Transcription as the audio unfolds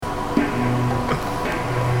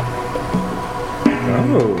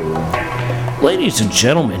Ladies and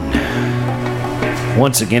gentlemen,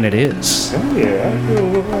 once again it is Oh, yeah, I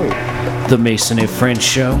feel right. the Mason and Friends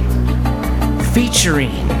Show,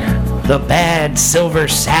 featuring the Bad Silver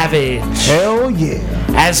Savage, Hell yeah.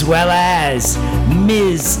 as well as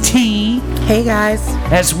Ms. T, Hey guys.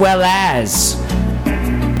 as well as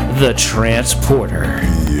the Transporter.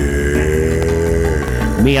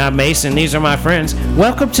 Yeah. Me, I'm Mason. These are my friends.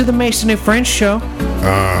 Welcome to the Mason and Friends Show.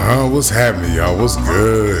 What's happening, y'all? What's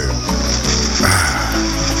good?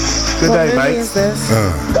 Good What day, movie mate. is this?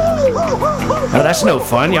 Oh, that's no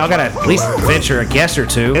fun. Y'all gotta at least venture a guess or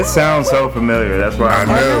two. It sounds so familiar. That's why I I'm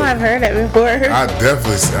I know know. I've heard it before. I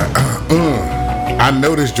definitely. I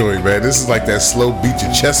know this joint, man. This is like that slow beat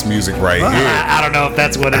your chest music right here. I don't know if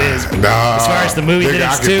that's what it is. Nah, As far as the movie nigga, that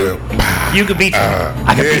I it's can to, feel- you could beat.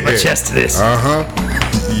 I can beat my chest to this.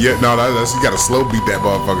 Yeah, no, that's you gotta slow beat that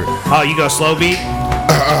motherfucker. Oh, you go slow beat?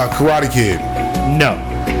 Karate Kid. No.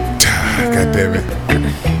 God damn it.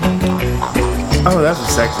 Oh, that's a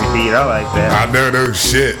sexy beat. I like that. I know no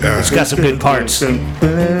shit. It's got some good parts. Oh,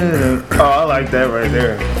 I like that right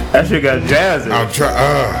there. That shit got jazz in it. I'm trying.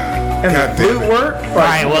 And God the damn it. footwork? All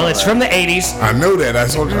right, well, it's from the 80s. I know that.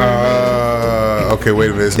 That's what. Okay, wait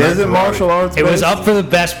a minute. It's not Is it karate. martial arts? It was based? up for the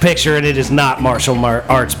best picture, and it is not martial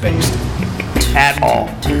arts based at all.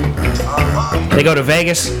 They go to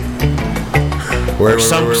Vegas. Wait,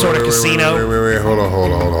 some sort of casino. Wait. Hold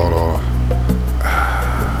on.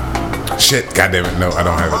 Shit, goddamn it. No, I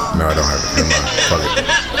don't have it. Never mind. Fuck it.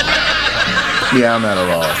 Yeah, I'm at a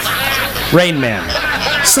loss. Rain Man.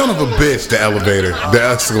 Son of a bitch, the elevator, the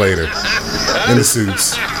escalator, and the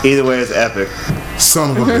suits. Either way, it's epic.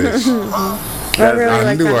 Son of a bitch. I really I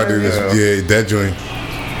like knew that I'd do movie. this. Yeah, that joint.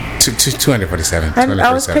 247.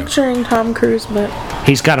 I was picturing Tom Cruise, but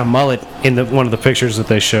He's got a mullet in one of the pictures that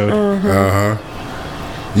they showed.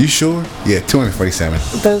 You sure? Yeah, 247.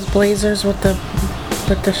 those blazers with the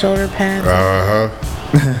shoulder pads.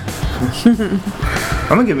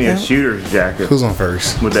 I'm gonna give me a shooter's jacket Who's on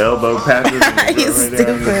first? with the elbow patches. and You right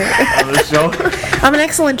there stupid. on the shoulder. I'm an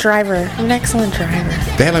excellent driver.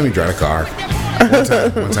 They had let me drive a car.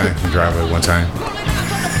 One time. You drive it one time.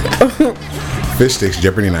 Fish Sticks,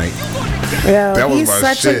 Jeopardy Night. Yeah, That was he's my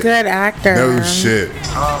such shit. a good actor. No shit.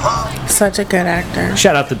 Such a good actor.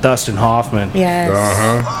 Shout out to Dustin Hoffman.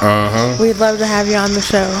 Yes. We'd love to have you on the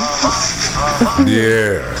show.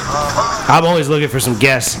 Yeah. I'm always looking for some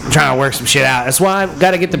guests. I'm trying to work some shit out. That's why I've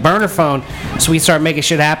got to get the burner phone so we start making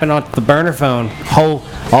shit happen on the burner phone. Whole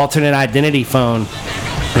alternate identity phone.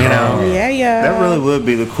 You know? Yeah. That really would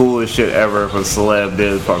be the coolest shit ever if a celeb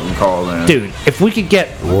did fucking call in. Dude, if we could get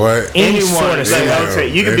What? any sort Anyone, of like, Anyhow, I would say,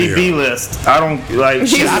 you could be anyhow. B-list. I don't like.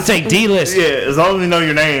 shit, I'll take D-list. Yeah, as long as you know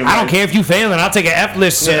your name. I don't care if you fail, and I'll take an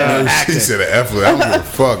F-list She actor. said an F. I don't give a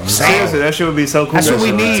fuck. Seriously, that shit would be so cool. That's what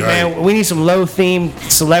we That's need, right. man. We need some low-themed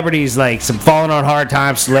celebrities, like some falling on hard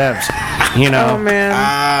times celebs. You know, Oh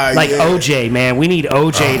man. like yeah. OJ, man. We need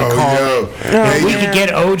OJ to call yo. in. Hey, We could get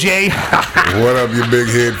OJ. what up, you big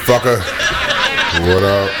head fucker? What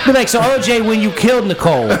up? But like, so OJ, when you killed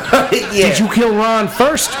Nicole, did you kill Ron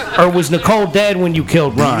first, or was Nicole dead when you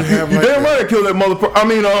killed Ron? You have You like damn right I killed that motherfucker. I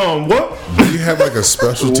mean, what? do you have like a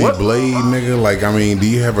specialty What? blade, nigga? Like, I mean, do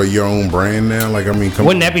you have your own brand now? Like, I mean, come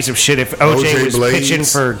Wouldn't on. that be some shit if OJ OJ was Blades? pitching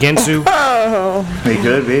for Ginsu? He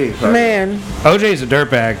could be. Man. OJ's a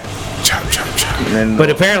dirtbag, Chop, chop, chop. And but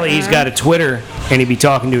apparently he's got a Twitter, and he'd be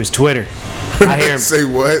talking to his Twitter. I hear him. Say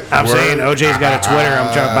what? I'm Word? saying OJ's got a Twitter. I'm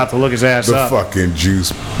about to look his ass The up. fucking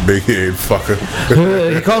juice, big head fucker.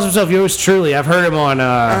 He calls himself yours truly. I've heard him on the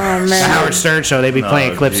man. Howard Stern show. They be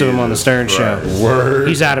playing clips of him on the Jesus Stern show. Christ. Word.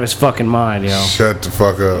 He's out of his fucking mind, yo. Shut the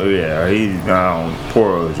fuck Oh, up. yeah,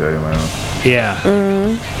 poor OJ, man. Yeah.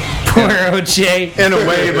 Poor OJ. In a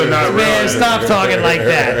way, but not really. Man, stop talking like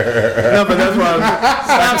that. No, but that's why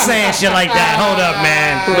Stop saying shit like that. Hold up,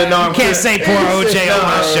 man. But no, I'm You can't say poor OJ on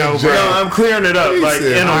my show, bro. No, I'm clearing it up, like,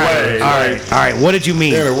 said, in a way. All right. What did you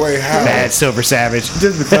mean? In a way, how? Bad Silver Savage.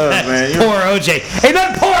 Just because, man. You're, Poor OJ. Ain't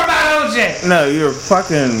nothing poor about OJ. no, you're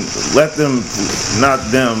fucking, let them, not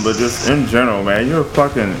them, but just in general, man. You're a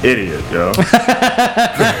fucking idiot, yo.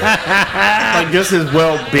 Like, just his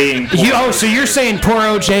well-being. So you're saying poor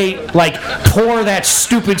OJ, like poor that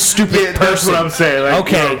stupid Yeah, person? that's what I'm saying. Like,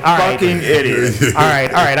 Okay, you're a all right. fucking idiot. All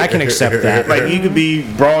right, I can accept that. Like, you could be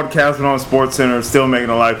broadcasting on SportsCenter, still making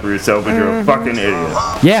a life for yourself, but you're a fucking idiot.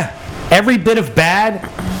 Yeah, every bit of bad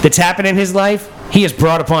that's happened in his life, he has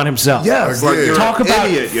brought upon himself. Yes, like, Again. you're Talk an about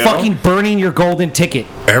idiot, yo. fucking burning your golden ticket.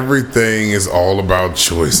 Everything is all about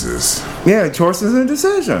choices. Yeah, choices and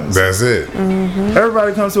decisions. That's it.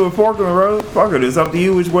 Everybody comes to a fork in the road. Fuck it, it's up to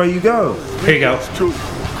you which way you go. Here you go.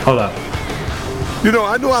 Hold up. You know,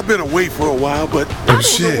 I know I've been away for a while, but I don't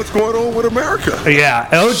shit. know what's going on with America. Yeah,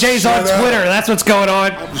 OJ's on Shut up. Twitter. That's what's going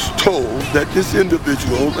on. I was told that this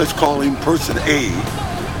individual, let's call him person A,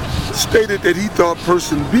 stated that he thought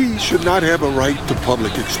person B should not have a right to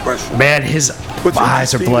public expression. Man, his What's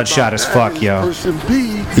eyes are interesting bloodshot about as that fuck, is yo. Person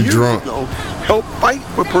B He years drunk. ago helped fight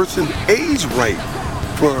for person A's right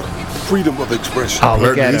for freedom of expression. Oh,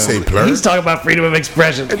 look Blur, at did he say him. blur? He's talking about freedom of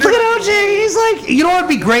expression. And Look then- at OJ. He's like, you know what would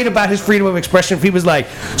be great about his freedom of expression if he was like,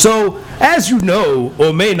 so, as you know,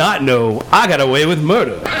 or may not know, I got away with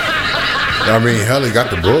murder. I mean, hell, he got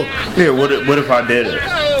the book. Yeah, what if I did it?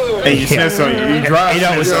 And you snitch on you. You drive. You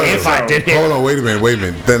know, it's snitch on if I yourself. did it. Hold on, wait a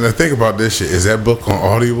minute. Then the thing about this shit, is that book on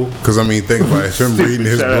Audible? Because, I mean, think about it. If him reading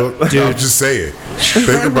his Shut up. book, Dude. I'm just saying.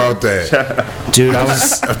 Think about that. Dude, I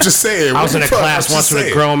was I'm just saying. I was in a What the fuck? class I'm once just with a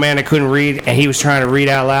saying. grown man that couldn't read, and he was trying to read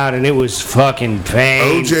out loud, and it was fucking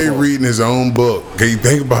painful. OJ reading his own book. Can you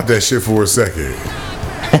think about that shit for a second?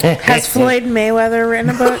 Has Floyd Mayweather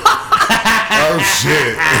written a book? Oh,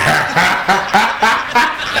 shit.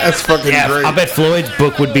 That's fucking Yeah, great. I bet Floyd's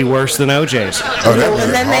book would be worse than OJ's. Oh, that was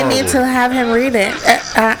And then they need to have him read it.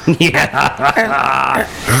 Yeah.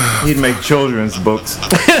 He'd make children's books.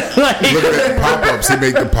 Like, Look at that pop-ups. He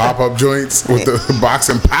make the pop-up joints with the box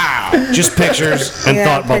and pow. just pictures and Yeah,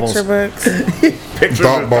 thought bubbles. picture books. Pictures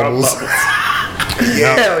Thought of bubbles.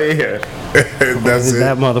 Hell yeah. That's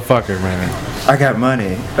That it. motherfucker, man. I got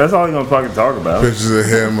money. That's all you gonna fucking talk about. Pictures of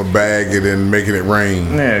him, a bag, and then making it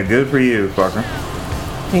rain. Yeah, good for you, fucker.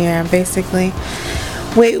 Yeah, basically.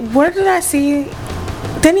 Wait, where did I see?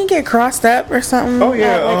 Didn't he get crossed up or something? Oh,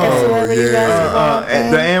 yeah, At, like a oh, celebrity yeah. basketball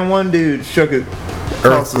And the thing? N1 dude shook it,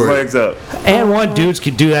 crossed his Earthquake. legs up. And one dudes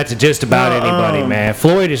could do that to just about anybody, man.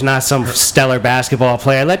 Floyd is not some stellar basketball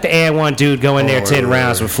player. Let the and one dude go in there 10 wait,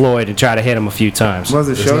 rounds wait. with Floyd and try to hit him a few times. Was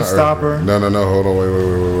it It's not Showstopper? Earthquake. No. Hold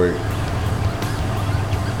on. Wait.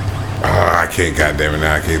 I can't. Goddamn it!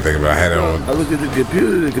 Now I can't think about it. I had it on. I look at the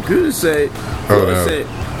computer say, Oh, it no. said,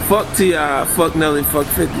 fuck T.I., fuck Nelly, fuck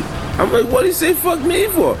 50. I'm like, what did he say fuck me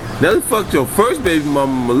for? Nelly fucked your first baby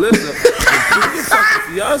mama, Melissa, and 50 fucked your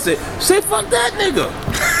fiance. Say fuck that nigga.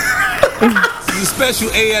 This is a special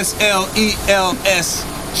ASLELS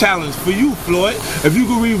challenge for you, Floyd. If you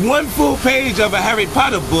can read one full page of a Harry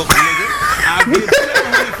Potter book, nigga, I'll give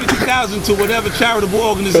 $750,000 to whatever charitable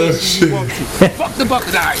organization you want to. Fuck the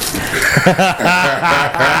bucket eyes.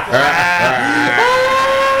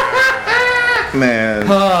 Man.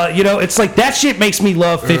 You know, it's like that shit makes me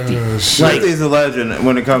love 50. Like, He's a legend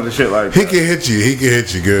when it comes to shit like He that. can hit you. He can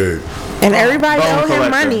hit you good. And everybody Bone owe him collector.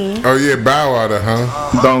 money. Oh yeah, Bow Wow,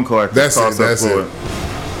 huh? Bone collector. That's it. Toss up That's Floyd. it.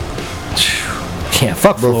 yeah,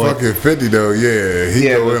 fuck But Floyd. fucking 50 though, yeah, he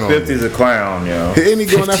Yeah, go in but on. 50's a clown, yo. Ain't he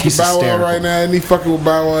going after 50's Bow Wow hysterical. right now? Ain't he fucking with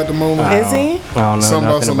Bow Wow at the moment? Is he? I don't know Something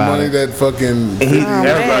about nothing some about money it. that fucking. Everybody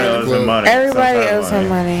man. owes him money. Everybody Some kind of owes him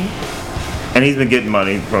money. And he's been getting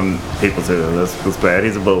money from people too. That's bad.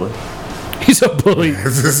 He's a bully. He's a bully.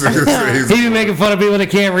 He's He's- been making fun of people that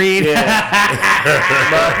can't read. But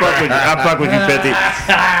I fuck with you, 50.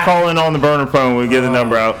 Call in on the burner phone when we get the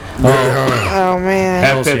number out. Oh man, At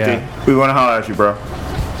Hells 50. yeah. We want to holler at you, bro.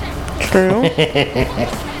 true.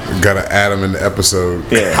 Gotta add him in the episode.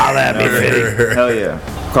 Yeah. Holla at me, 50. Hell yeah.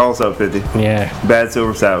 Call us up, 50. Yeah. Bad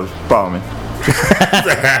Silver Savage. Follow me.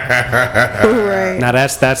 Right. Now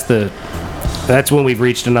that's when we've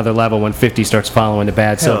reached another level when 50 starts following the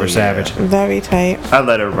bad Silver yeah. Savage. That'd be tight. I'd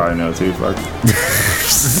let everybody know too. Fuck.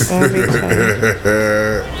 That'd be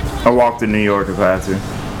tight. I walk to New York if I have to.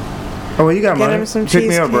 Oh, well, you got Get money. him some Pick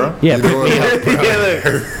me up, bro. Yeah, You pick know me what? up. Yeah,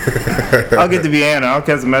 look. I'll get to Vienna. I'll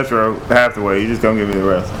catch the metro half the way. You just gonna give me the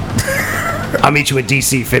rest. I'll meet you in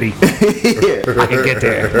DC, 50. I can get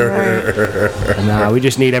there. Nah, we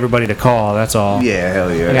just need everybody to call. That's all. Yeah,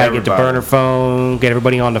 hell yeah. We gotta get the Everybody. burner phone, get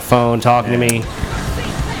everybody on the phone talking to me. You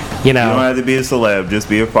You don't know, have to be a celeb. Just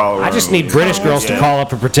be a follower. I just need British girls to Yeah. call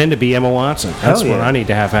up and pretend to be Emma Watson. That's Hell what yeah. I need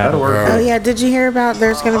to have happen. That'll work. Oh yeah, did you hear about?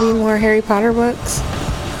 There's gonna be more Harry Potter books.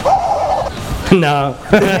 No.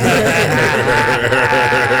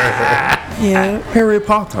 Yeah, Harry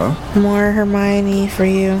Potter. more Hermione for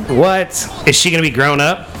you. What? Is she gonna be grown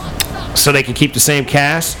up? So they can keep the same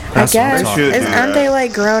cast? I That's what I'm guess. talking should about. do Aren't that. they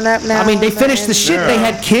like grown up now? I mean, they and finished the shit. They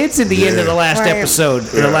had kids at the end of the last Right. episode,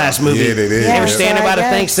 in the last movie. Yeah, they did. They Yeah, were so standing I by the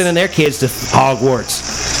thing, guess. sending their kids to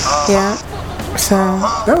Hogwarts. Yeah. So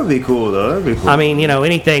That would be cool, though. That'd be cool. I mean, you know,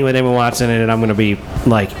 anything with Emma Watson in it, I'm going to be,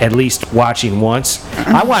 like, at least watching once.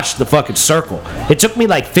 I watched The fucking Circle. It took me,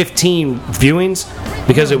 like, 15 viewings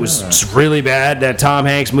because it was really bad, that Tom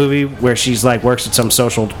Hanks movie where she's, like, works at some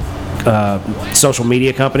social social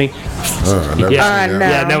media company. Never Yeah. seen no.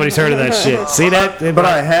 that. Yeah, nobody's heard of that shit. See that? But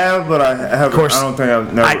I haven't. course. I don't think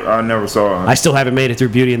I never saw it. I still haven't made it through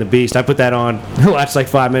Beauty and the Beast. I put that on, watched like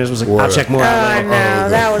 5 minutes, was like, I'll What? check more out Oh later. no,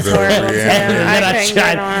 that was horrible. Too. And then I couldn't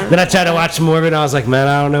get on. tried to watch some more of it, and I was like, man,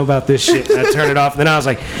 I don't know about this shit. And I turned it off. And then I was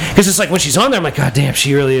like, because it's like when she's on there, I'm like, God damn,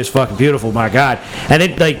 she really is fucking beautiful, my God. And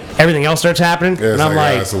then like everything else starts happening, Yeah, and it's I'm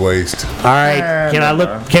like, it's a waste. all right, can I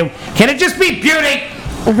look? Can it just be Beauty?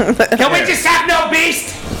 Can we just have no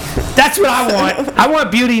Beast? That's what I want. I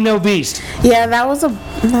want Beauty, no Beast. Yeah, that was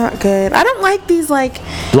not good. I don't like these like.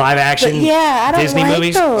 Live action. Yeah, I don't Disney like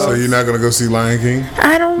movies. those. So you're not gonna go see Lion King?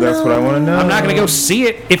 I don't know. That's what I want to know. I'm not gonna go see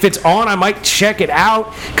it. If it's on, I might check it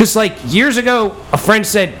out. Cause like years ago, a friend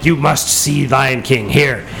said you must see Lion King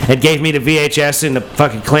here, and gave me the VHS in the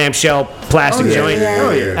fucking clamshell plastic joint. Yeah.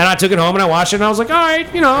 Oh, yeah. And I took it home and I watched it, and I was like, all right,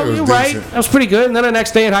 It was you're right. decent. That was pretty good. And then the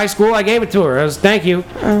next day at high school, I gave it to her. I was, thank you.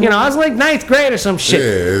 I was like ninth grade or some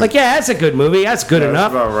shit. Yeah. Like, yeah, that's a good movie. That's good Yeah,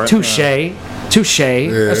 enough. that's about right, Touche.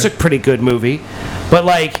 That's a pretty good movie. But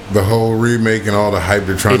like, The whole remake and all the hype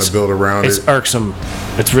they're trying to build around it's it. irksome.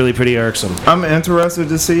 It's really pretty irksome. I'm interested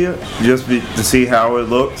to see it, to see how it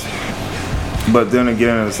looks. But then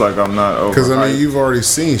again, it's like I'm not over. Because I mean, you've already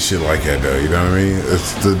seen shit like that, though. You know what I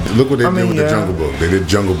mean? Look what they did with the Jungle Book. They did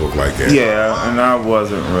Jungle Book like that. Yeah, and I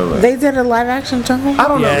wasn't really. They did a live action Jungle Book? I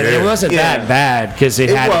don't know. Yeah, it wasn't that bad because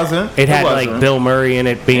it had wasn't. it had It like wasn't. Bill Murray in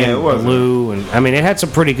it being Yeah, it wasn't. Blue, and I mean it had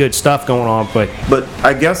some pretty good stuff going on. But But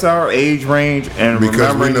I guess our age range and Because we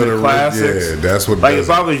remembering know the classics. Yeah, that's what. Like does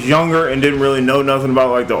if I was younger and didn't really know nothing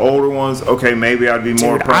about like the older ones, okay, maybe I'd be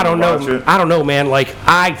more. dude, prone I don't to watch know. it. I don't know, man. Like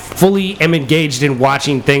I fully am engaged in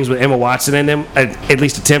watching things with Emma Watson in them, at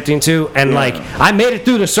least attempting to. And Yeah. like I made it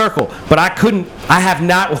through the circle, but I couldn't. I have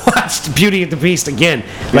not watched Beauty and the Beast again.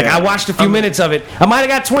 Like Yeah. I watched a few minutes of it. I might have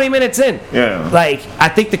got 20 minutes in. Yeah. Like I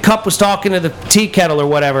think the cup was talking to the tea kettle or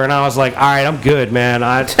whatever, and I was like, all right, I'm good, man.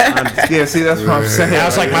 I'm Yeah, see, that's what I'm saying. That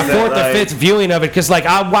was like my That, fourth or like- fifth viewing of it, because like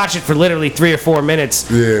I'll watch it for literally 3 or 4 minutes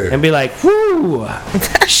Yeah. and be like, "Whoo,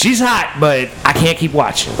 she's hot," but I can't keep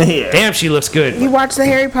watching. Yeah. Damn, she looks good. You watch the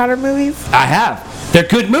Harry Potter movies? I have. They're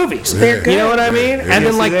good movies. They're good. You know what I mean? And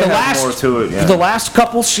then see, like they the have last, more to it, yeah. the last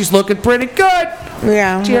couple, she's looking pretty good.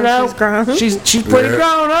 Yeah. You know, She's grown. she's pretty Yeah.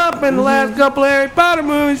 grown up in the last couple of Harry Potter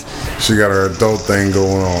movies. She got her adult thing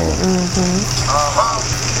going on.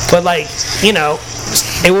 But like,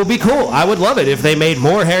 it would be cool. I would love it if they made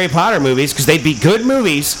more Harry Potter movies, because they'd be good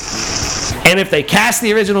movies. And if they cast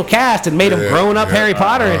the original cast and made them Yeah, grown up yeah, Harry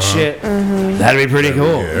Potter and shit, that'd be pretty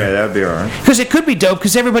cool. Yeah, that'd be alright. Because it could be dope,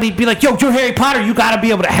 because everybody'd be like, yo, you're Harry Potter, you gotta be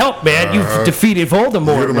able to help, man. You've defeated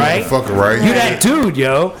Voldemort, You're the right? motherfucker, right? You're that dude,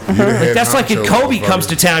 yo. the head That's like if honcho, Kobe motherfucker. comes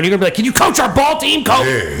to town, you're gonna be like, can you coach our ball team, Kobe?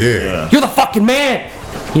 Yeah. You're the fucking man.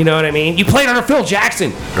 You know what I mean? You played under Phil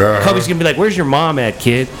Jackson. Uh-huh. Kobe's gonna be like, where's your mom at,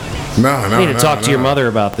 kid? No. I need to talk to your mother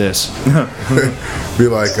about this. Be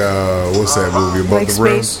like, what's that movie? Above Like the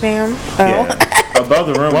Rim? Space Jam? Yeah. Above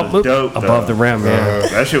the Rim was dope. Above the Rim, yeah.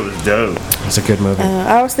 That shit was dope. It's a good movie.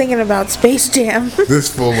 I was thinking about Space Jam.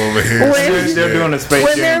 This fool over here. When- They're doing a Space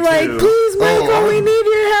when they're Jam like, too. please, Michael, Oh, we need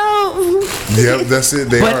your help. Yep, that's it.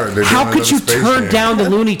 They are. But They're how doing could you another Space turn Jam. down the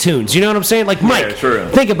Looney Tunes? You know what I'm saying? Like, Mike, true.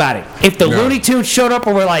 think about it. If the No. Looney Tunes showed up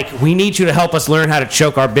and were like, we need you to help us learn how to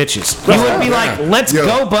choke our bitches, you would be like, let's Yo,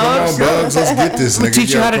 go, Bugs. Come on, Bugs. Let's get this nigga. We'll teach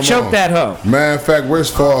you Yo, how to come choke on. that hoe. Matter of fact,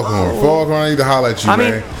 where's Foghorn? Foghorn, I need to holler at you, I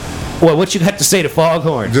mean, man. well, what you got to say to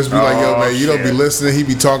Foghorn? Just be like, yo, Oh, man, you don't be shit. listening. He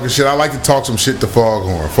be talking shit. I like to talk some shit to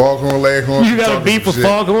Foghorn. Foghorn, Leghorn. You got a talking beef some with shit.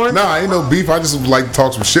 Foghorn? Nah, ain't no beef. I just like to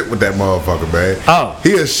talk some shit with that motherfucker, man. Oh.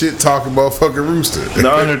 He a shit talking motherfucking rooster.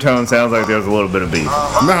 The undertone sounds like there's a little bit of beef.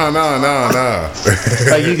 Nah.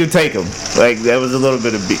 Like you could take them. Like that was a little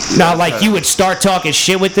bit of beef. Now, like, you would start talking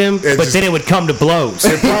shit with them, Yeah, but just- then it would come to blows.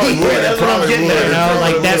 It probably would. that's It what I'm probably getting would. at, You It know,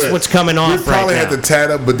 probably like, that's would. what's coming We off right probably now. had to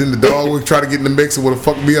tat up, but then the dog would try to get in the mix and would have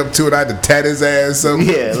fucked me up too, and I had to tat his ass. So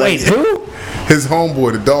Yeah, Wait, who? his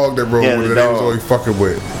homeboy, the dog that rode Yeah, with the it, that he was dog. always fucking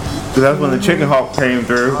with. that's when the chicken hawk came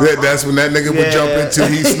through. Yeah, that's when that nigga would Yeah. jump into.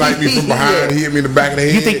 He sniped me from behind. He hit me in the back of the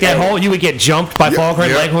head. You think that whole you would get jumped by Yep, Foghorn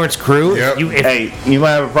yep. Leghorn's crew? Yep. If Hey, you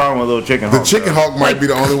might have a problem with little chicken The hawk. chicken though. hawk might be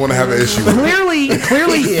the only one to have an issue with.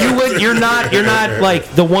 clearly you would you're not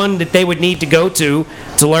like the one that they would need to go to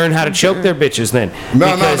to learn how to choke their bitches then.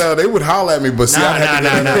 No, they would holler at me, but see, I had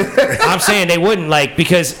to No. I'm saying they wouldn't, like,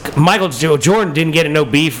 because Michael Jordan didn't get in no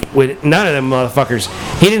beef with none of them motherfuckers.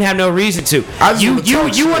 He didn't have no reason to. You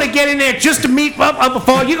want to get in there just to meet up a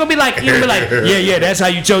Foghorn? You're gonna be like, yeah, that's how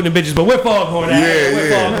you choke them bitches, but we're Foghorn.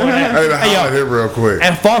 Hey, holler here real quick.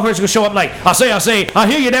 And Foghorn's gonna show up like, I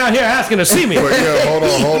hear you down here asking to see me. But hold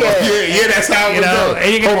on. Yeah, that's how it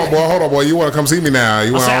goes. Hold on, boy. You want to come see me now?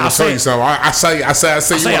 You want to tell you something? I say you want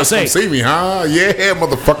to come see me, huh? Yeah,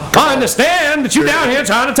 motherfucker. I understand that you down here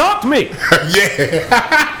trying to talk to me. Yeah.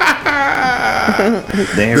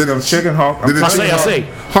 Damn, them Chicken Hawk. I say.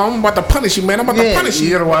 I'm about to punish you, man. I'm about to punish you.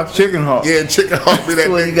 You gotta watch Chicken Hawk. Yeah, Chicken Hawk be that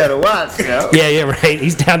Well, you gotta watch. Yeah, right.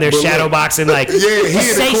 He's down there shadow boxing like. Yeah, he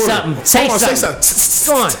say something. Say something.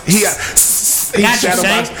 Go on. He's shadow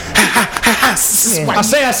boxing.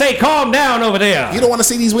 I say, calm down over there. You don't want to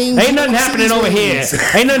see these wings? Ain't nothing happening over here.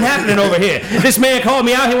 Ain't nothing happening over here. This man called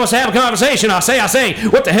me out. He wants to have a conversation. I say,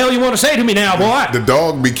 what the hell you want to say to me now, boy? The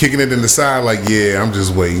dog be kicking it in the side like, yeah, I'm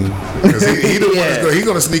just waiting. Because he the one he's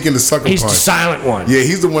going to sneak in the sucker punch. He's the silent one. Yeah,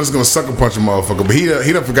 he's the one that's going to sucker punch a motherfucker. But he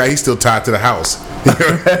done forgot he's still tied to the house.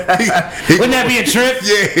 Wouldn't that be a trip?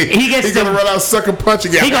 Yeah. He's going to run out sucker punch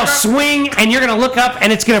again. He going to swing, and you're going to look up,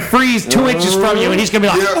 and it's going to freeze 2 inches from you, and he's going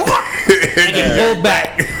to be like, and get pulled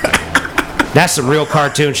back. That's some real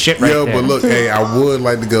cartoon shit right there. But look, hey, I would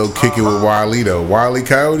like to go kick it with Wile though. Wile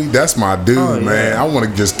Coyote, that's my dude, man. I want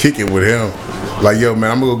to just kick it with him. Like, yo,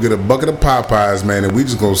 man, I'm going to go get a bucket of Popeyes, man, and we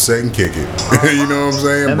just going to sit and kick it. You know what I'm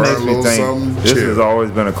saying? That Burn makes a me little think, something. this chill. has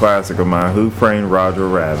always been a classic of mine. Who Framed Roger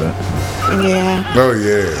Rabbit? Yeah. Oh,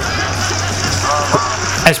 yeah.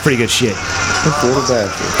 That's pretty good shit.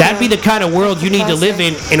 That'd be the kind of world you need to live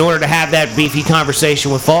in order to have that beefy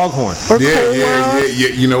conversation with Foghorn. Yeah.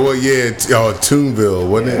 You know what? Yeah, Toonville,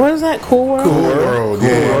 wasn't it? What is that? Cool World? Cool World,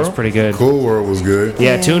 yeah. That's pretty good. Cool World was good.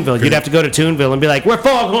 Yeah, Toonville. You'd have to go to Toonville and be like, where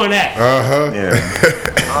Foghorn at? Yeah.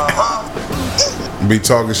 Be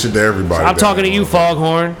talking shit to everybody. I'm talking to you,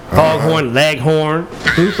 Foghorn. Foghorn, Leghorn.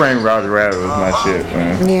 Who Framed Roger Rabbit was my shit,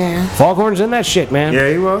 man. Yeah. Foghorn's in that shit, man. Yeah,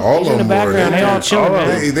 he was. All He's of in the them background. were. They all chilling,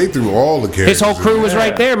 man. They threw all the characters. His whole crew was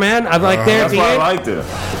right there, man. I'm like there at That's the why I end. liked it.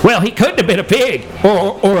 Well, he couldn't have been a pig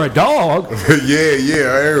or a dog.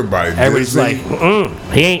 yeah, everybody. Everybody's like,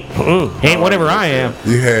 he ain't whatever I am.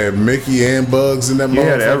 You had Mickey and Bugs in that You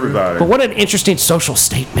had motherfucker. everybody. But what an interesting social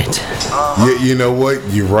statement. Yeah, you know what?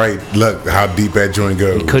 You're right. Look how deep that joint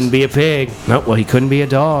goes. Couldn't be a pig. No, well, he couldn't be a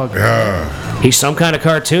dog. He's some kind of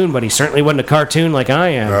cartoon, but he certainly wasn't a cartoon like I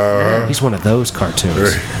am. He's one of those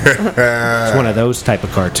cartoons. He's one of those type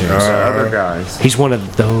of cartoons. Other guys. He's one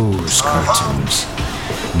of those cartoons.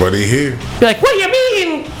 But he here. Be like, what do you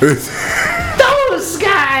mean? Those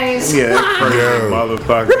guys? Yeah, that's crazy,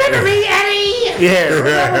 motherfucker. Remember me, Eddie? Yeah.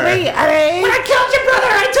 Remember me, Eddie? When I killed your brother,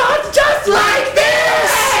 I talked just like this.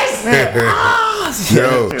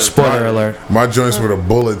 Yo, Spoiler alert. my joints were the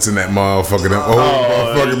bullets in that motherfucker. Them old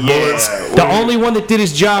motherfucking bullets. The only one that did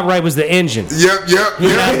his job right was the engine. Yep. He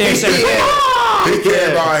went out there and said, He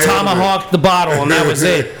came out tomahawked the bottle, and that was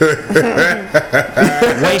it.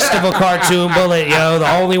 Waste of a cartoon bullet, yo.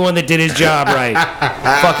 The only one that did his job right.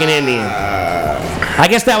 Fucking Indian. I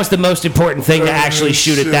guess that was the most important thing to actually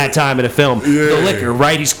shoot at that time in a film. The liquor,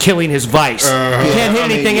 right? He's killing his vice. You can't hit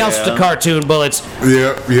anything else with the cartoon bullets.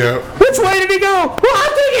 Yep. Which way did he go? Well, I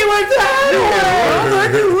think he went that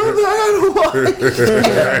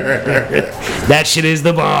way. That shit is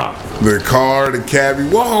the bomb. The car, the cabbie.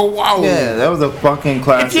 Whoa. Yeah, that was a fucking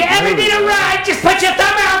classic. If you ever need a ride, just put your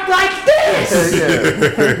thumb out like this.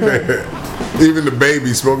 Even the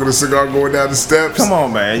baby smoking a cigar going down the steps. Come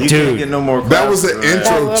on, man. You Dude. can't get no more That was the classics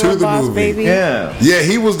than intro to the Boss movie. Baby. Yeah. Yeah,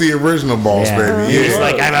 he was the original boss baby. He's Yeah.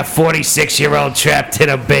 like, I'm a 46-year-old trapped in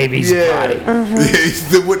a baby's body.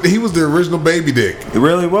 He was the original baby dick. It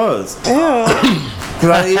really was. Cause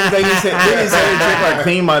I even think he said, didn't he say a chick like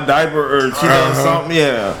clean my diaper or she done something?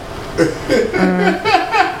 Yeah.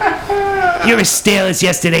 You're as stale as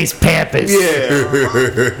yesterday's Pampers. Yeah.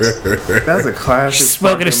 That's a classic.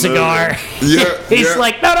 Smoking a fucking cigar. Yeah, He's yeah.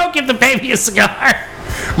 like, no, don't give the baby a cigar.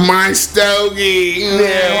 My stogie.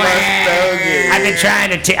 I've been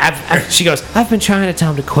trying to. She goes, I've been trying to tell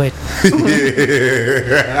him to quit.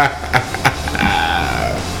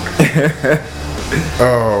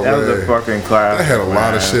 Oh, That man. was a fucking classic. That had a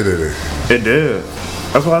lot of man. shit in it. It did.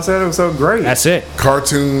 That's why I said it was so great. That's it.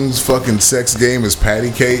 Cartoons, fucking sex game is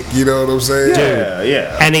patty cake. You know what I'm saying?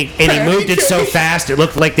 Yeah. And he moved it so fast it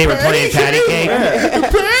looked like they were playing patty cake.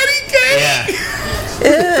 Patty cake.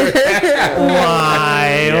 Yeah.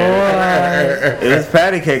 Why? It was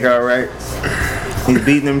patty cake, all right. He's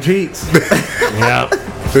beating them cheeks. Yeah.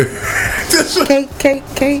 Cake.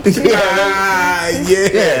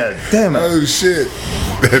 Yeah, damn it. Oh shit.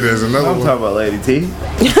 There's another I'm one. talking about Lady T.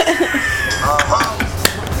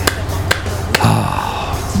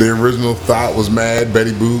 The original thought was mad.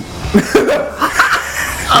 Betty Boop.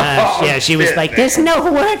 Yeah, she was like, "There's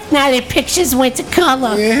no work now. The pictures went to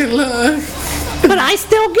color, Yeah, look. but I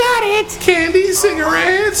still got it." Candy,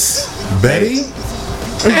 cigarettes. Betty.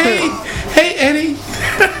 Hey, Eddie.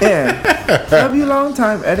 Yeah. Love you long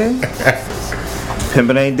time, Eddie.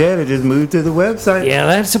 Pimpin' Ain't Dead. It just moved to the website. Yeah,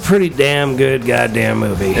 that's a pretty damn good goddamn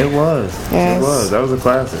movie. It was. Yes. It was. That was a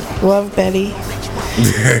classic. Love Betty.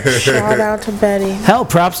 Shout out to Betty. Hell,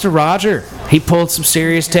 props to Roger. He pulled some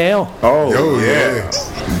serious tail. Oh, Oh yeah.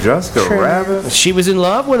 Jessica True. Rabbit. She was in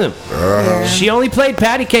love with him. Yeah. She only played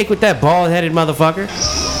patty cake with that bald-headed motherfucker.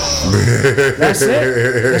 That's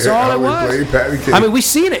it. That's all it was. Played patty cake. I mean, we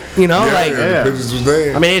seen it, you know, like. the pictures was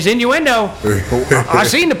there. I mean, it's innuendo. I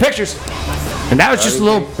seen the pictures, and that was just a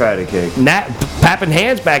little Patty cake. papping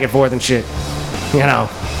hands back and forth and shit. You know,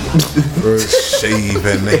 Shave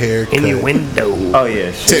and the haircut. innuendo. Oh,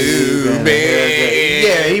 yeah. Too bad.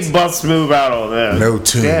 Yeah, he bust smooth out on that. No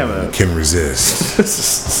tune Damn it. can resist.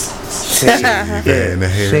 Shave and the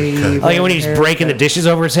haircut. Like when he's breaking the dishes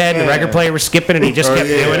over his head, and the record player was skipping, and he just kept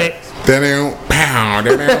doing it. Pow.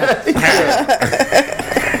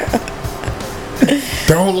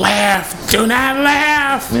 Don't laugh. Do not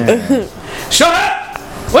laugh. Shut up!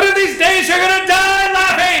 One of these days you're gonna die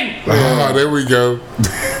laughing. Oh, there we go.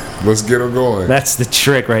 Let's get them going. That's the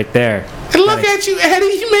trick right there. And look at you, Eddie.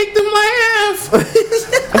 You make them laugh.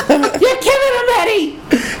 You're killing him, Eddie.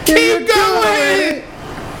 Keep going.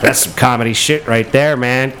 That's some comedy shit right there,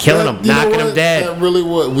 man. Killing him, You know knocking what? him dead. That really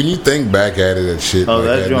was. When you think back at it and shit Oh, like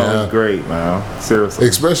that that joint now, was great, man. Seriously.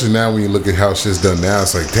 especially now when you look at how shit's done now,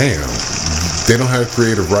 it's like, damn, they don't have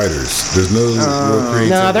creative writers. There's no real creativity.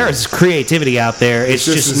 No, there is creativity out there. It's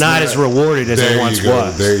just it's not as rewarded as there it you once go,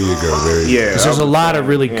 was. There you go. There you go. Yeah. 'Cause there's a lot of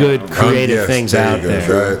really good creative Yes, things there you out go.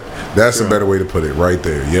 there. That's a better way to put it, right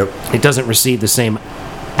there. Yep. It doesn't receive the same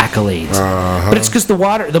accolades. Uh-huh. But it's because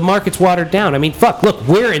the market's watered down. I mean, fuck, look,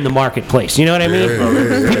 we're in the marketplace. You know what I mean?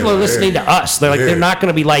 People are listening to us. They're like, they're not going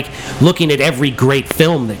to be like looking at every great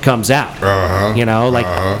film that comes out. Uh-huh. You know, like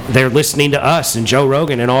they're listening to us and Joe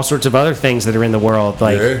Rogan and all sorts of other things that are in the world.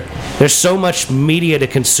 Like, there's so much media to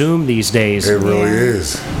consume these days. It really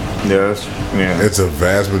is. Yes. Yeah. It's a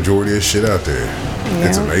vast majority of shit out there.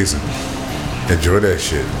 It's Yeah. amazing. Enjoy that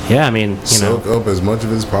shit. Yeah, I mean, you know, Soak up as much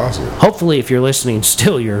of it as possible. hopefully if you're listening,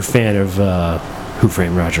 still you're a fan of Who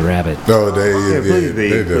Framed Roger Rabbit. No, they, Please be. they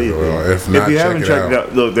Please definitely are. be. If not, you check haven't it checked out. it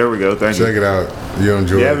out, look, there we go. Thank Check you. it out. You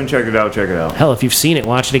enjoy If you it. haven't checked it out, check it out. Hell, if you've seen it,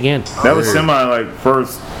 watch it again. That was Yeah. semi like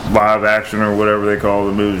first live action or whatever they call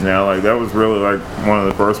the movies now. Like that was really like one of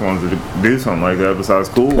the first ones to do something like that besides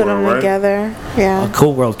Cool Put World, them right? together. Yeah.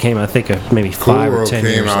 Cool World came, I think, maybe Cool 5 or World 10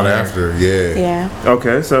 came years out later. after, yeah. Yeah.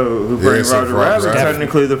 Okay, so Who Framed so Roger Roger Rabbit Rabbit.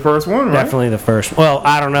 technically the first one, right? Definitely the first. Well,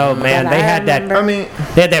 I don't know, man. But They I had that. remember- I mean,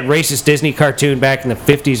 They had that racist Disney cartoon back in the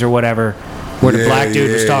 50s or whatever, where the Yeah, black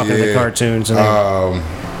dude was yeah, talking to the yeah. cartoons and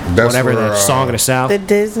That's whatever where, the Song of the South. The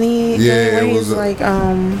Disney. Yeah, where it he's was a- like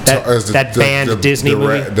that banned Disney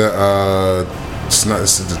movie. It's not.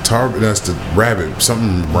 It's the tar. That's the rabbit.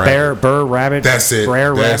 Something rabbit. Burr Rabbit. That's it.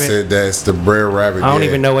 Brer That's Rabbit. it. That's the Brer Rabbit. I don't yeah.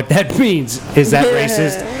 even know what that means. Is that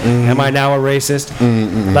racist? Am I now a racist?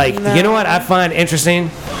 Like, you know what I find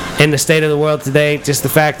interesting in the state of the world today? Just the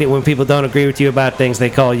fact that when people don't agree with you about things, they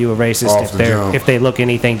call you a racist Off the jump. if they look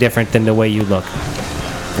anything different than the way you look.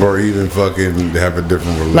 Or even fucking have a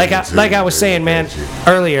different religion. Like I too. was saying, man, Shit.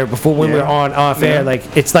 earlier before when we were on off air, like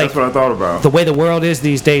it's like that's what I thought about. the way the world is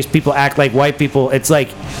these days. People act like white people. It's like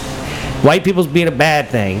white people's being a bad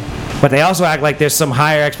thing, but they also act like there's some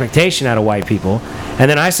higher expectation out of white people. And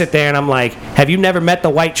then I sit there and I'm like, have you never met the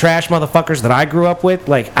white trash motherfuckers that I grew up with?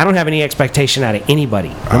 Like, I don't have any expectation out of anybody,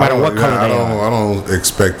 no matter what color they are. I don't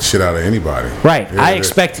expect shit out of anybody. Right. Yeah, I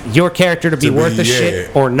expect your character to be worth a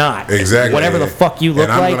shit or not. Exactly. Whatever the fuck you look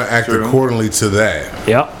and I'm like. gonna act True. accordingly to that.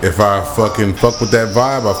 Yep. If I fucking fuck with that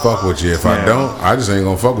vibe, I fuck with you. If I Yeah. don't, I just ain't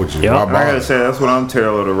gonna fuck with you. Yep. Why I gotta bother? say that's what I'm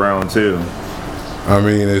tailored around too. I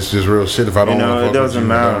mean, it's just real shit. If I You don't want know, to it fuck with doesn't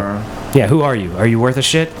you, I don't. matter. Yeah, who are you? Are you worth a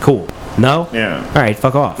shit? Cool. No? Yeah. All right,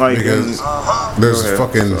 fuck off. Like, Because there's Go ahead.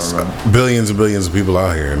 fucking Sorry, billions and billions of people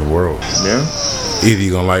out here in the world. yeah. Either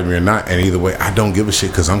you gonna like me or not, and either way, I don't give a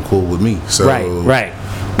shit because I'm cool with me. So Right.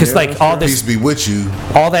 Because Yeah, like all peace this, be with you.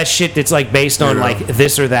 all that shit that's like based on Yeah. like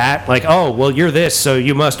this or that. Like, oh, well, you're this, so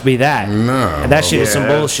you must be that. Nah, And that shit is some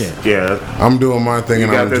that's- bullshit. Yeah. I'm doing my thing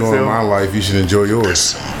and got I'm that enjoying too? my life. You should enjoy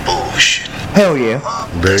yours. Hell yeah.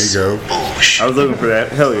 There you go. I was looking for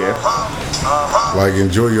that. Hell yeah. Like,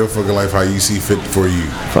 enjoy your fucking life how you see fit for you.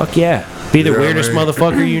 Fuck yeah. Be the You know what I weirdest mean?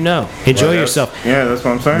 motherfucker you know. Enjoy yourself. Yeah, that's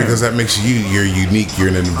what I'm saying. Because that makes you, you're unique, you're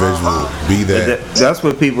an individual. Be that. That's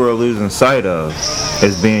what people are losing sight of,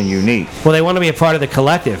 is being unique. Well, they want to be a part of the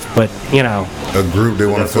collective, but, you know, A group, they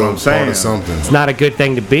want to That's feel what I'm part of saying. something. it's not a good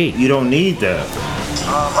thing to be. You don't need that.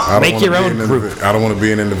 I don't Make wanna your be own an group. I don't want to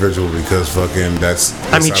be an individual because fucking that's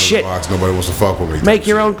I mean, outside of shit. the box. Nobody wants to fuck with me. Make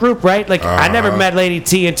your own group, right? Like, I never Uh-huh. met Lady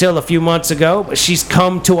T until a few months ago, but she's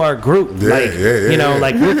come to our group. Yeah, like, you know, yeah.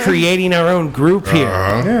 like, we're creating our own group here.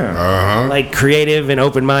 Yeah. Like, creative and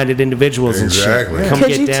open-minded individuals Exactly. and shit. Come Could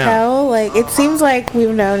get you down. tell? Like, it seems like we've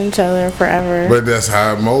known each other forever. But that's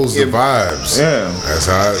how it molds the vibes. Yeah. That's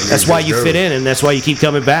how. That's why you fit in, and that's why you keep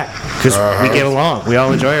coming back. Because we get along. We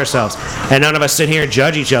all enjoy ourselves. And none of us sit here and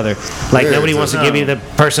judge each other. Like, Yeah, nobody wants to give you the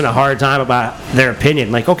person a hard time about their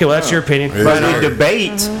opinion. Like, okay, well, that's your opinion. Yeah. But Right. we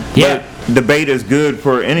debate. Yeah. But debate is good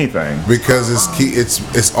for anything. Because it's key.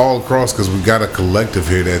 It's all across. Because we got a collective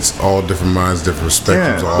here that's all different minds, different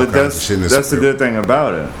spectrums, all but kinds of shit. that's the good thing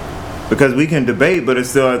about it. Because we can debate, but it's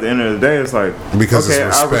still at the end of the day, it's like, Because okay,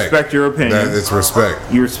 it's I respect. respect your opinion. It's respect.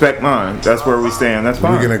 You respect mine. That's where we stand. That's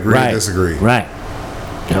fine. We can agree Right. to disagree. Right.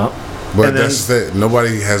 Yep. But And then- that's it.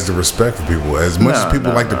 Nobody has the respect for people. As much as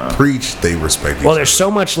people like to preach, they respect each Well, other. there's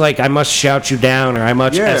so much like I must shout you down, or I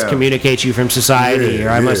must Yeah. excommunicate you from society, Yeah, or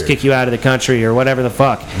I must yeah. kick you out of the country, or whatever the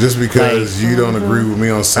fuck. Just because you don't agree with me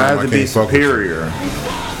on I something, have I to be can't fuck with you. superior.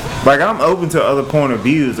 Like, I'm open to other point of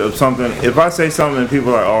views of something. If I say something and people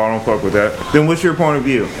are like, oh, I don't fuck with that, then what's your point of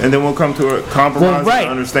view? And then we'll come to a compromise Well, right.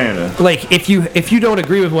 and understanding. Like if you don't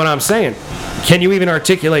agree with what I'm saying, can you even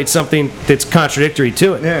articulate something that's contradictory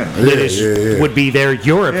to it? Yeah. That Yeah, is, yeah. would be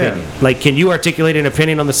your opinion. Like, can you articulate an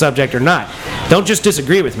opinion on the subject or not? Don't just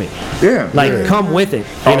disagree with me. Yeah. Like, come with it.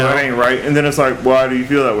 You Oh, know? that ain't right. And then it's like, why do you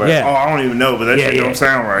feel that way? Yeah. Oh, I don't even know, but that shit don't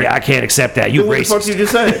sound right. Yeah, I can't accept that. You Then what the fuck racist. you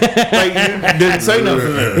just say? Like, you didn't say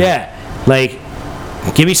nothing there. Yeah. Like,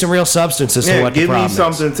 give me some real substance as to Yeah, what the give me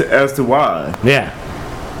problem something as to why. is. Yeah.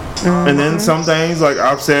 And then some things, like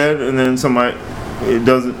I've said, and then somebody, it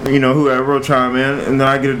doesn't, whoever will chime in, and then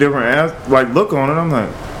I get a different look on it. I'm like,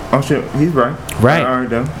 oh shit, he's right. Right. All right,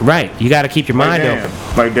 then. Right. You got to keep your mind damn.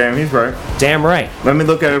 open. Like, damn, he's right. Damn right. Let me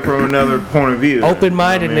look at it from another point of view.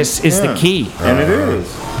 Open-mindedness is the key. And it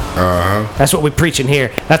is. That's what we're preaching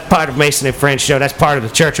here. That's part of Mason and Friends show. That's part of the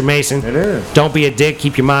Church of Mason. It is. Don't be a dick.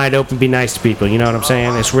 Keep your mind open. Be nice to people. You know what I'm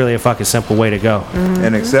saying? It's really a fucking simple way to go.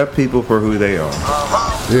 And accept people for who they are.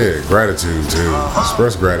 Yeah, gratitude too.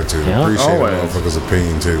 Express gratitude. Yeah. Appreciate Always. a motherfucker's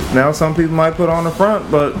opinion too. Now, some people might put on the front,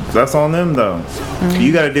 but that's on them, though.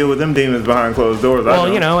 You got to deal with them demons behind closed doors. I Well,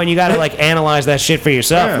 don't. and you got to like analyze that shit for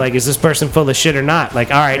yourself. Yeah. Like, is this person full of shit or not?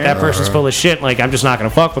 Like, all right, that person's full of shit. Like, I'm just not gonna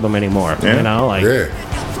fuck with them anymore. Yeah. You know, like, Yeah.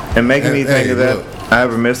 And making me think Hey, of that, look. I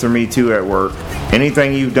have a Mr. Me Too at work.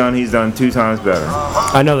 Anything you've done, he's done 2 times better.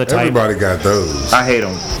 I know the type. Everybody got those. I hate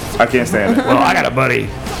him. I can't stand it. Well, I got a buddy.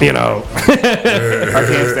 You know, I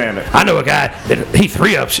can't stand it. I know a guy that he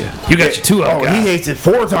 3-ups you. You got your 2-up Oh, guy. he hates it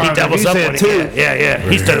 4 times. He doubles You up said on it. 2. Yeah.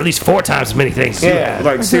 He's done at least 4 times as many things. Yeah,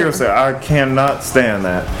 like seriously, I cannot stand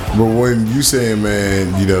that. But when you saying,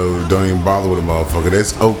 man, don't even bother with a motherfucker,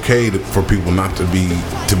 it's okay for people not to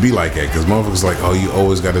be like that. Because motherfuckers like, oh, you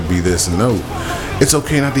always got to be this. And no, it's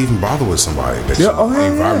okay not to even bother with somebody that you oh, hell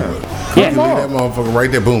ain't yeah. vibing with. Yeah. You leave that motherfucker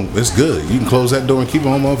right there, boom, it's good. You can close that door and keep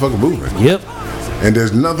on motherfucker moving. Yep. And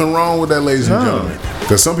there's nothing wrong with that, ladies and gentlemen.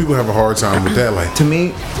 Because some people have a hard time with that. Like, To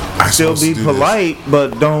me, still supposed be to do polite,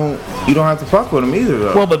 but you don't have to fuck with him either,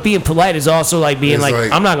 though. Well, but being polite is also like being It's like,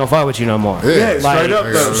 like- I'm not gonna fight with you no more. Yeah, Like, straight up,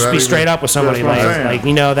 though. just be straight up with somebody. That's what I'm Like,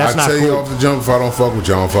 saying. that's I not tell you cool. off the jump, if I don't fuck with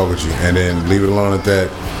you, I don't fuck with you. And then leave it alone at that.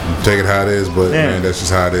 Take it how it is, but Yeah. man, that's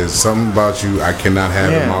just how it is. Something about you I cannot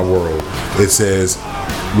have in Yeah. my world. It says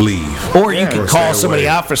leave. Or you Yeah. can Or call stay somebody away.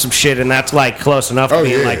 out for some shit, and that's like close enough to Oh,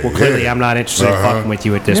 being yeah, like, well, clearly yeah. I'm not interested in Uh-huh. fucking with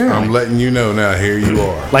you at this point. I'm letting you know now. Here you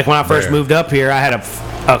are. Like when I first Bam. moved up here, I had a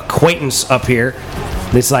acquaintance up here.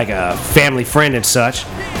 It's like a family friend and such.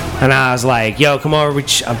 And I was like, yo, come over.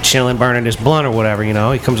 I'm chilling, burning this blunt or whatever, you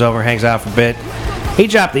know. He comes over, hangs out for a bit. He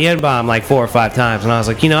dropped the N-bomb like 4 or 5 times. And I was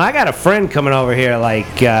like, I got a friend coming over here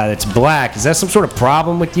like that's black. Is that some sort of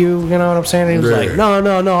problem with you? You know what I'm saying? And he was Yeah. like,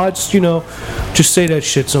 no. I just, just say that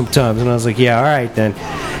shit sometimes. And I was like, yeah, all right then.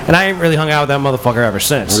 And I ain't really hung out with that motherfucker ever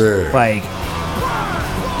since. Yeah. Like,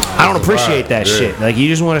 I don't appreciate that Yeah. shit. Like, you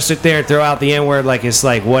just want to sit there and throw out the N-word like it's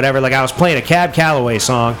like whatever. Like, I was playing a Cab Calloway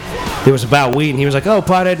song. It was about weed, and he was like, oh,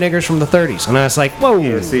 pothead niggers from the 30s. And I was like, whoa.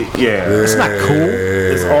 yeah, see, yeah. That's not cool.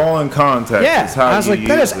 It's all in context. Yeah, It's how I was you like,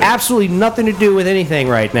 that use has it. absolutely nothing to do with anything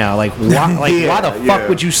right now. Like, why? Like, Yeah, why the fuck yeah.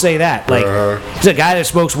 would you say that? Like, he's a guy that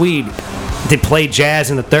smokes weed that played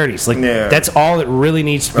jazz in the 30s. Like, Yeah. that's all that really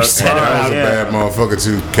needs to be That's said right. That was about a it. Yeah. bad motherfucker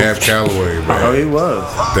too. Cap Calloway, Oh, man. he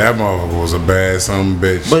was. That motherfucker was a bad son of a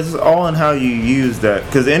bitch. But it's all in how you use that.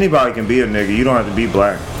 Because anybody can be a nigga. You don't have to be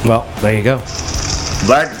black. Well, there you go.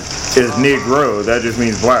 Black is Negro. That just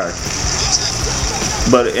means black.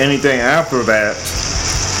 But anything after that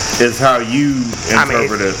is how you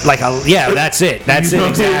interpret it. Like, that's it. That's You it, know,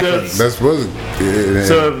 exactly. that's- That's what. Yeah,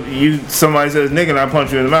 So if somebody says nigga and I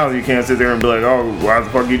punch you in the mouth, you can't sit there and be like, oh, why the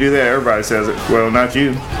fuck you do that? Everybody says it. Well, not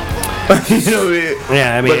you. You know,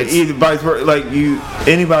 Yeah, I mean, but it's- either vice versa, like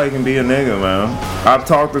anybody can be a nigga, man. I've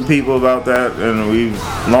talked to people about that, and we've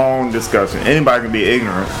long discussion. Anybody can be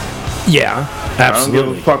ignorant. Yeah, I don't give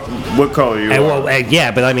absolutely. a fuck what color you And are. well,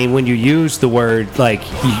 yeah, but I mean, when you use the word, like,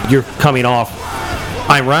 you're coming off,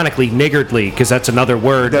 ironically, niggardly, because that's another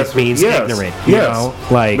word that means yes, ignorant. You yes. know,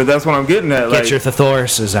 like, But that's what I'm getting at. get Like, your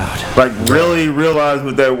thesauruses out. like really realize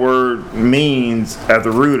what that word means at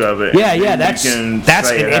the root of it. Yeah, and yeah, then you that's can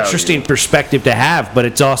say an it how interesting you- perspective to have, but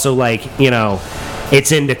it's also like,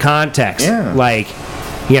 it's into context. Yeah. Like,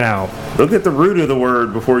 Look at the root of the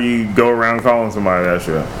word before you go around calling somebody that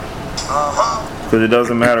shit. Because it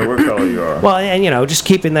doesn't matter what color you are. well, and just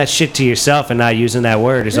keeping that shit to yourself and not using that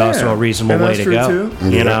word is also a reasonable And way that's to true, go. too.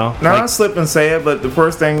 You know, Now I Like, slip and say it, but the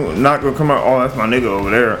first thing not gonna come out. Oh, that's my nigga over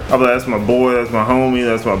there. I'll be like, that's my boy. That's my homie.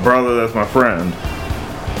 That's my brother. That's my friend.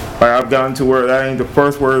 Like I've gotten to where that ain't the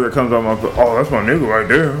first word that comes out my. Oh, that's my nigga right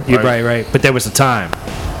there. you're Like, right. But there was a time.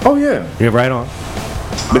 Oh yeah. You're right on.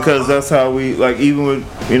 Because that's how we like. Even with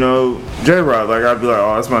J-Rod, like I'd be like,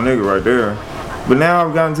 oh, that's my nigga right there. But now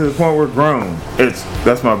I've gotten to the point where we're grown.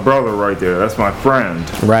 That's my brother right there. That's my friend.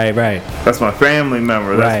 Right. That's my family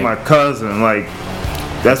member. That's Right. my cousin. Like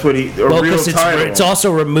that's what a Well, real because title. it's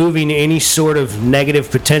also removing any sort of negative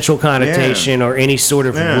potential connotation or any sort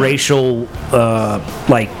of Yeah. racial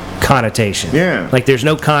connotation. Yeah. Like there's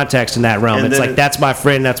no context in that realm. And It's then like that's my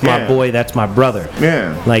friend, that's my Yeah. boy, that's my brother.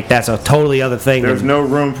 Yeah. Like that's a totally other thing. There's than- no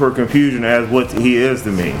room for confusion as what he is to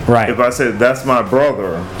me. Right. If I said that's my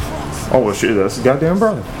brother, oh well, shit, that's his goddamn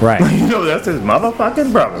brother. Right. That's his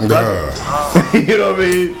motherfucking brother. Duh. You know what I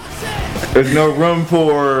mean? There's no room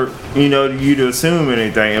for you to assume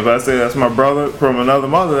anything. If I say that's my brother from another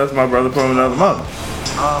mother, that's my brother from another mother.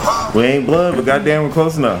 We ain't blood, but goddamn, we're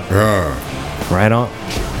close enough. Right on.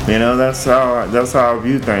 That's how I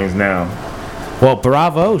view things now. Well,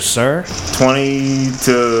 bravo, sir. 20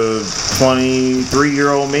 to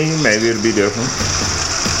 23-year-old me, maybe it'd be different.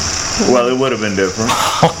 Well, it would have been different.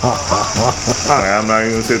 I'm not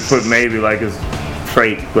even gonna put maybe like it's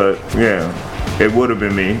fake, but yeah, it would have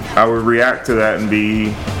been me. I would react to that and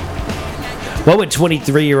be. What would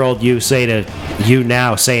 23-year-old you say to you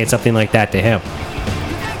now saying something like that to him?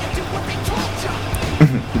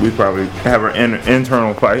 We'd probably have an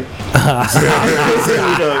internal fight.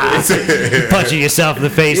 Punching yourself in the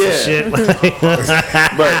face and shit. But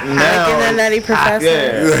Like in the now, Nutty Professor.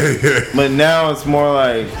 yeah. But now it's more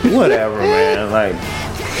like whatever, man. Like.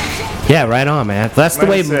 Yeah, right on, man. That's the Like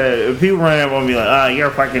way. I said, if people ran up on me like, you're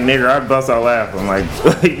a fucking nigger, I'd bust out laughing. Like,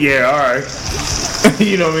 yeah, alright.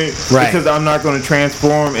 You know what I mean? Right. Because I'm not going to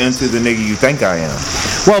transform into the nigga you think I am.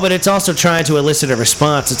 Well, but it's also trying to elicit a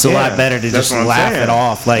response. It's a lot better to That's just what I'm laugh saying. it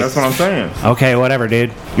off. Like, That's what I'm saying. okay, whatever,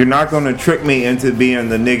 dude. You're not going to trick me into being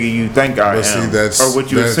the nigga you think I But am. see, that's or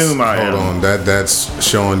what you that's- assume I am. Hold on, that's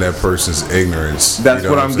showing that person's ignorance. That's You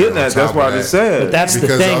know what I'm saying? getting On at. That's top what of I just that- said. But that's the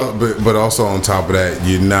Because thing. but also on top of that,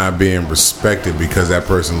 you're not being respected because that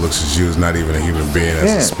person looks at you as not even a human being, as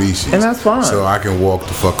Yeah. a species. And that's fine. So I can walk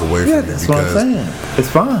the fuck away Yeah, from you that's what I'm because saying. It's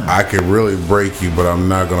fine. I can really break you, but I'm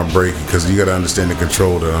not gonna break you because you gotta understand the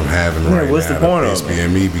control that I'm having right what's now. the point of It's it?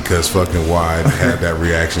 being me because fucking Wide had that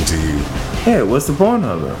reaction to you. Yeah, what's the point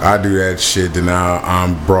of it? I do that shit, then now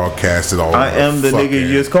I'm broadcasted all I over am the nigga fucking you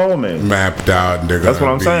just called me. mapped out, and they're gonna That's what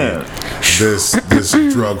I'm be saying. This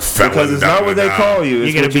drug felon. Because it's not what they call you,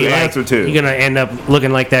 it's You're gonna what you be like, answer to. you're gonna end up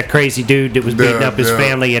looking like that crazy dude that was beating Yeah, up his yeah.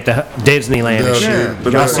 family at the Disneyland and shit. Yeah,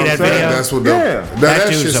 but Y'all that's see what that I'm saying. video? That's what Yeah. That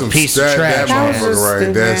dude's shit's a some- piece of that trash, man. motherfucker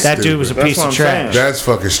right. That's That dude was a stupid. piece what of I'm trash. saying. That's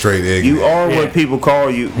fucking straight ignorant. You are Yeah. what people call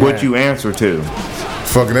you, what you answer to.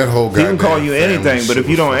 fucking that whole guy. He can call you anything, but if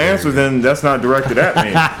you don't answer, then that's not directed at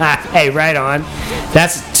me. Hey, right on.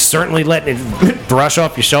 That's certainly letting it brush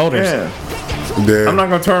off your shoulders. Yeah. Yeah. I'm not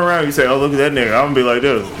gonna turn around and you say, "Oh, look at that nigga." I'm gonna be like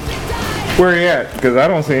this. Where he at? Because I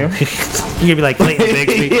don't see him. You're gonna be like Clayton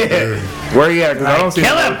Bigsby. Yeah. Where he at? Because I don't see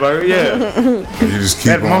kill him. him. Motherfucker. Yeah. You just keep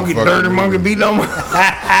That on monkey, fucking dirty moving. monkey beating on my.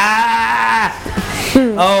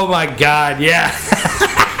 Oh my God, yeah.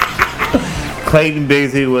 Clayton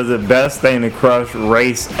Bigsby was the best thing to crush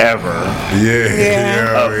race ever.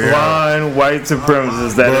 Yeah. A blonde white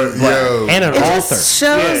supremacist that is black. And an It author. just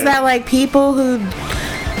shows Yeah. that like people who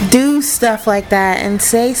do stuff like that and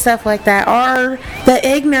say stuff like that are the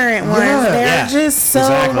ignorant ones. They're Yeah, just so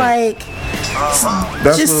exactly. like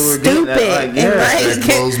That's just what we're getting stupid at. Like, and yeah. like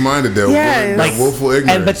Closed-minded, though. Yes. Like willful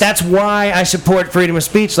ignorance. But that's why I support freedom of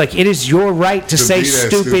speech. Like, it is your right to say be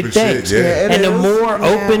that stupid things. shit, yeah. And the is. more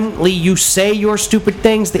Yeah. openly you say your stupid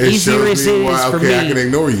things, the It easier shows it me is why, for okay, me. I can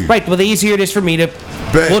ignore you. Right. Well, the easier it is for me to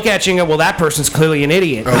Bet. look at you and go, well, that person's clearly an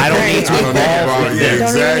idiot. I don't Right. need to I don't need to involve bother. with Yeah, them. Don't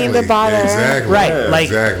even exactly. need to bother. Exactly. Right, Yeah, like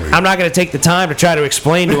exactly. I'm not going to take the time to try to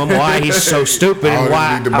explain to him why he's so stupid I and don't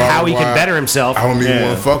why need to bother how he can why- better himself. I don't even Yeah.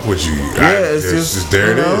 want to fuck with you. it's just, there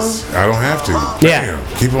you it know? is. I don't have to. Yeah. Damn.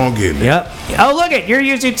 Keep on getting it. Yep. Oh, look it! You're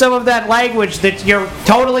using some of that language that you're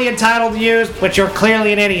totally entitled to use, but you're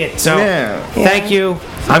clearly an idiot. So, Yeah. thank you.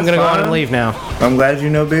 I'm gonna go on fine. and leave now. I'm glad you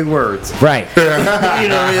know big words. Right. You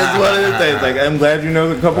know, it's one of the things. Like, I'm glad you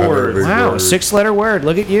know a couple I know words. big Wow, a words. 6-letter word.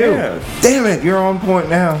 Look at you. Yeah. Damn it, you're on point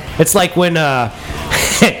now. It's like when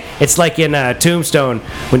it's like in Tombstone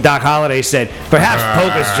when Doc Holliday said, "Perhaps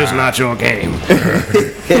poker's just not your game."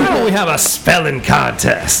 Why don't we have a spelling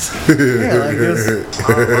contest? Yeah, like just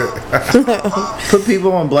put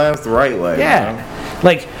people on blast the right way. you know? Yeah,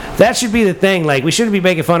 like that should be the thing. Like we shouldn't be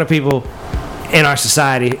making fun of people in our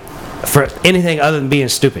society for anything other than being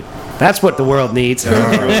stupid. That's what the world needs.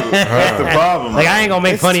 That's the problem. Like I ain't gonna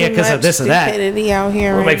make it's fun of you too because of much this or that. stupidity out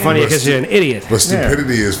here. We'll right make fun of you now. because you're an idiot. But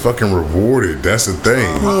stupidity is fucking rewarded. That's the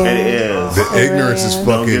thing. it is. The ignorance is is.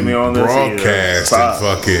 Don't get fucking me on this either. broadcast Stop.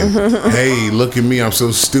 and fucking, hey, look at me, I'm so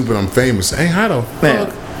stupid, I'm famous. Hey, how the Man.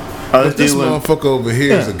 fuck? Oh, But this motherfucker over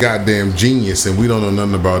here is a goddamn genius, and we don't know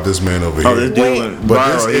nothing about this man over Oh, here. this dude went But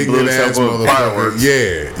viral. this He blew ignorant ass himself with motherfucker, fireworks.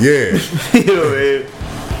 yeah. You know, it-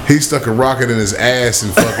 He stuck a rocket in his ass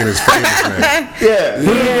and fucking is famous, man. yeah.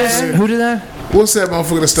 Who did that? What's that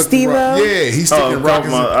motherfucker that stuck the Steve-O? rocket? Yeah, he's sticking Oh,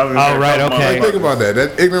 rockets. Oh, right, okay. Think about that.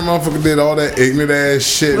 That ignorant motherfucker did all that ignorant ass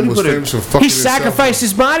shit and he was put it- famous for fucking He himself. sacrificed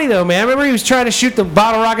his body though, man. Remember he was trying to shoot the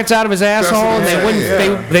bottle rockets out of his asshole, what and I'm they wouldn't.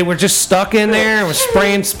 saying, They were just stuck in there and was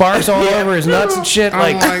spraying sparks all over his nuts and shit. I'm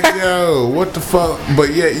Like, like, yo, what the fuck?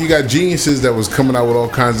 But yeah, you got geniuses that was coming out with all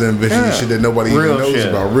kinds of inventions and shit that nobody Real even knows shit.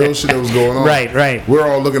 about. Real shit that was going on. Right. We're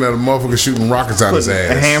all looking at a motherfucker shooting rockets out his A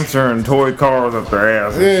ass. hamster and toy cars up their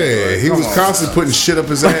ass. Yeah, he Come was on. constantly putting shit up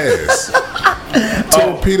his ass.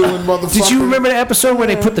 Torpedoing motherfucker. did you remember the episode where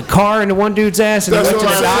they put the car into one dude's ass and That's he went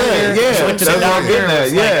to what the I'm doctor? saying, He yeah. went to That's the what I'm doctor. getting and at,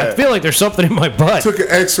 was like, yeah. I feel like there's something in my butt. Took an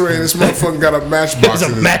X-ray and this motherfucker got a matchbox There's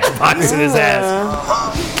in a his matchbox in his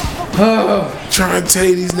ass. Trying to tell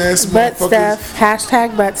you these nasty Butt motherfuckers. stuff.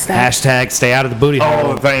 Hashtag butt stuff. Hashtag stay out of the booty All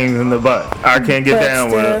hole. the things in the butt. I can't get Butt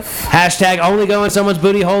down with it. stuff. Hashtag only go in someone's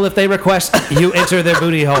booty hole if they request you enter their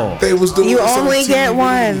booty hole. They was doing You this on only get TV.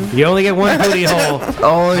 one. You only get one booty hole.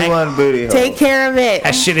 Only one booty hole. Take care of it.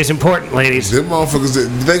 That shit is important, ladies. Them motherfuckers,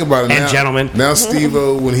 think about it And now. gentlemen. Now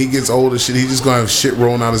Steve-O, when he gets older, shit, he just gonna have shit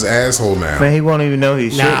rolling out his asshole now. Man, he won't even know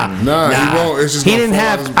he's Nah, shitting. Nah, he won't. It's just he gonna didn't fall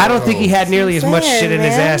out have. his I don't think he butthole. had nearly as much Saying, shit in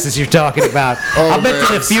his man. ass as you're talking about. Oh, I bet man.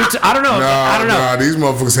 to the future. I don't know. I don't know. Nah, these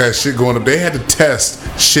motherfuckers had shit going up. They had to test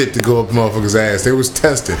shit to go up motherfuckers' ass. They was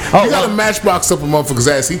testing. Oh, he got well- a matchbox up a motherfucker's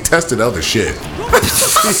ass. He tested other shit.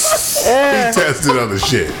 he tested other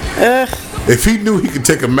shit. If he knew he could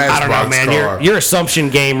take a I don't matchbox know, man. car. Your assumption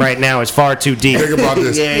game right now is far too deep. Think about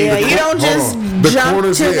this. Yeah, you don't Hold just on. The jump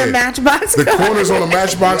corners, to yeah. the matchbox The car. corners on a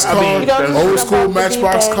matchbox car, you don't just old jump school off the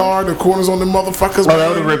matchbox deep end. car, the corners on the motherfuckers. Oh, that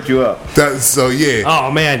would have ripped you up. So yeah.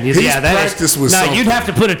 Oh man, He's yeah, that practiced is. with No, something. you'd have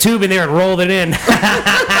to put a tube in there and roll it in. He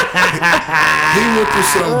went through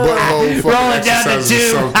some butthole fucking Rolling down the exercises or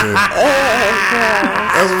tube. something.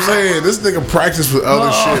 That's what I'm saying. This nigga practiced with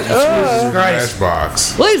other shit. Christ.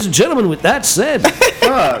 Matchbox. Ladies and gentlemen, with that said,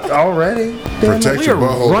 Fuck, already? Protect we your are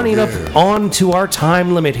butthole. running again. up on to our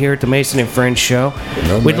time limit here at the Mason and Friends show.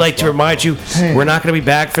 No We'd like to matchbox. remind you we're not going to be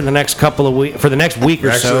back for the next couple of weeks, for the next week or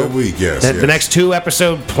Actually, so. a week, yes, The yes. next 2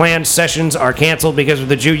 episode planned sessions are canceled because of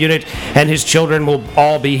the Jew unit, and his children will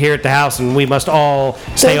all be here at the house, and we must all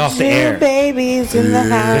stay off the Jew air. babies in the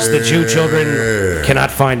house. Because the Jew children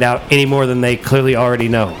cannot find out any more than they clearly already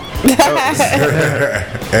know.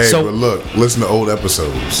 Hey, So- but look, listen to old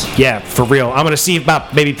episodes. Yeah, for real. I'm going to see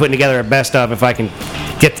about maybe putting together a best of if I can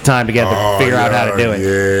get the time together to figure out how to do it.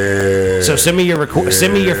 Yeah. So send me your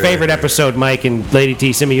send me your favorite episode, Mike, and Lady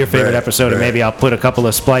T. Send me your favorite Bet, episode, and bet. maybe I'll put a couple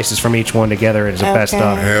of splices from each one together as a best Okay.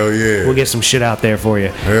 of. Hell yeah. We'll get some shit out there for you.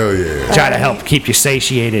 Hell yeah. Try to help keep you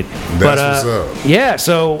satiated. That's what's up. Yeah.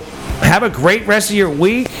 So have a great rest of your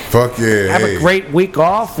week. Fuck yeah. Have hey, a great week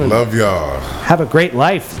off. And love y'all. have a great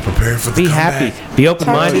life. Prepare for the Be comeback. happy. Be Talk to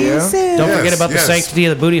open-minded. you soon. Don't Yes, forget about yes. the sanctity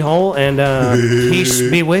of the booty hole. And peace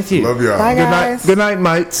be with you. Love y'all. Bye, Good night, guys. good night,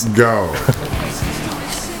 mates. Go.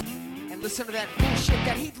 And listen to that bullshit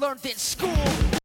that he learned in school.